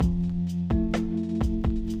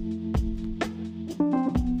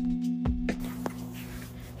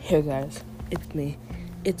Hey guys, it's me.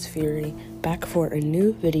 It's Fury, back for a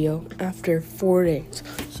new video after 4 days.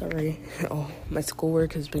 Sorry, my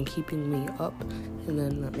schoolwork has been keeping me up, and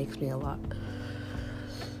then that makes me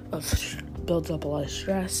builds up a lot of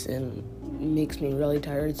stress and makes me really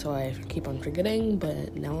tired, so I keep on forgetting,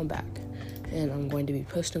 but now I'm back, and I'm going to be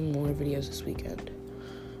posting more videos this weekend.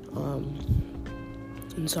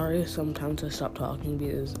 I'm sorry sometimes I stop talking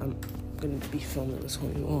because I'm going to be filming this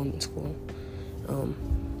one while I'm in school.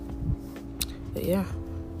 But yeah,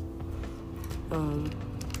 I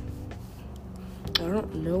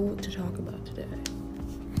don't know what to talk about today.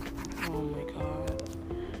 Oh my god.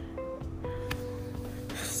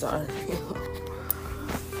 Sorry.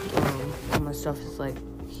 All my stuff is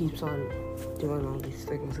keeps on doing all these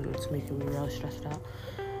things and it's making me really stressed out.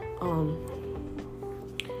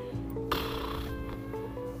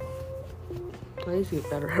 I need to get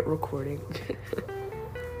better at recording.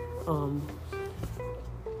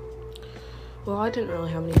 Well, I didn't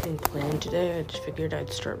really have anything planned today. I just figured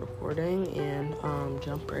I'd start recording and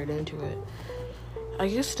jump right into it. I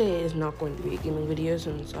guess today is not going to be a gaming video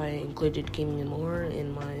since I included gaming and more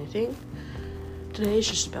in my thing. Today is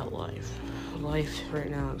just about life. Life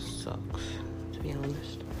right now sucks, to be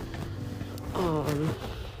honest.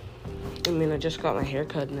 I mean, I just got my hair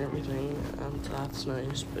cut and everything, so that's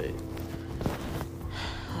nice, but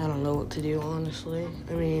I don't know what to do, honestly.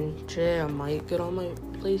 I mean, today I might get on my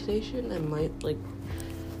PlayStation. I might,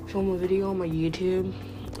 film a video on my YouTube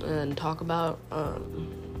and talk about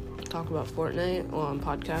Fortnite while I'm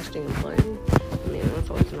podcasting and playing. I mean, that's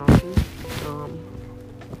always an option.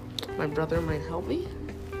 My brother might help me.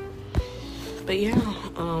 But yeah,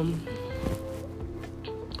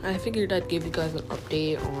 I figured I'd give you guys an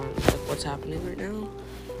update on, what's happening right now.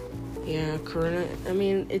 Yeah, Corona, I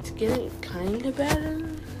mean, it's getting kind of better.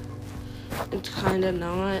 It's kind of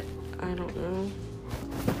not. I don't know.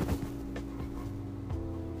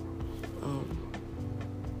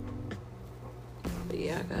 But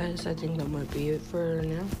yeah, guys, I think that might be it for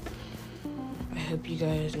now. I hope you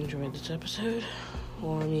guys enjoyed this episode.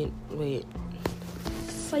 Well, I mean, wait.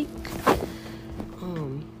 Psych.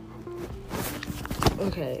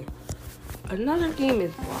 Okay. Another game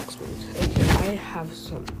is Bloxburg. Okay, I have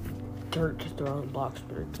some dirt to throw on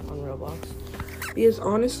Bloxburg on Roblox. Because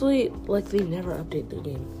honestly, they never update the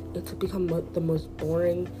game. It's become the most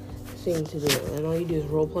boring thing to do, and all you do is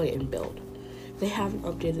roleplay and build. They haven't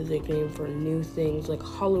updated the game for new things like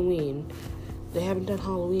Halloween. They haven't done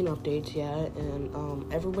Halloween updates yet, and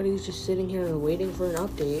everybody's just sitting here and waiting for an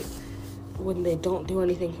update when they don't do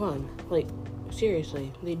anything fun.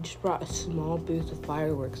 Seriously, they just brought a small booth of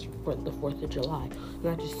fireworks for the 4th of July, and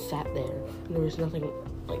I just sat there, and there was nothing.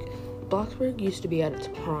 Bloxburg used to be at its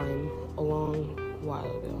prime a long while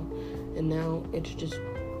ago, and now it's just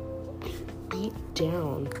beat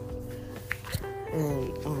down.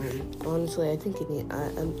 And honestly, I think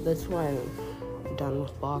that's why I'm done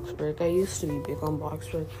with Bloxburg. I used to be big on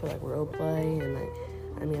Bloxburg for roleplay, and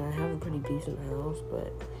I mean I have a pretty decent house,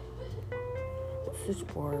 but it's just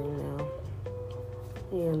boring now.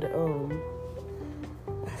 And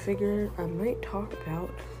I figured I might talk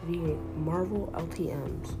about the Marvel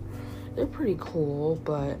LTMs. They're pretty cool,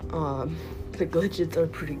 but the glitches are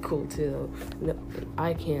pretty cool too. No,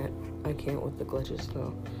 I can't with the glitches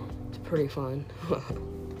though. It's pretty fun. But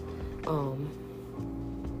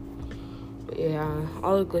yeah,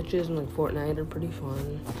 all the glitches in Fortnite are pretty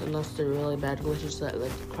fun, unless they're really bad glitches that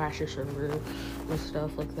crash your server and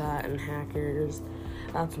stuff like that, and hackers.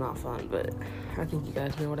 That's not fun, but I think you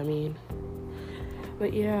guys know what I mean.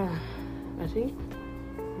 But yeah, I think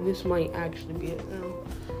this might actually be it now.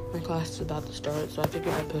 My class is about to start, so I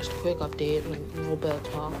figured I'd post a quick update and a little bit of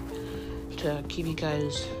talk to keep you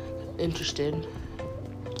guys interested.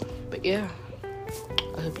 But yeah,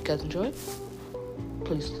 I hope you guys enjoyed.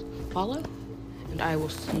 Please follow, and I will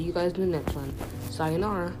see you guys in the next one.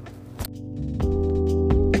 Sayonara.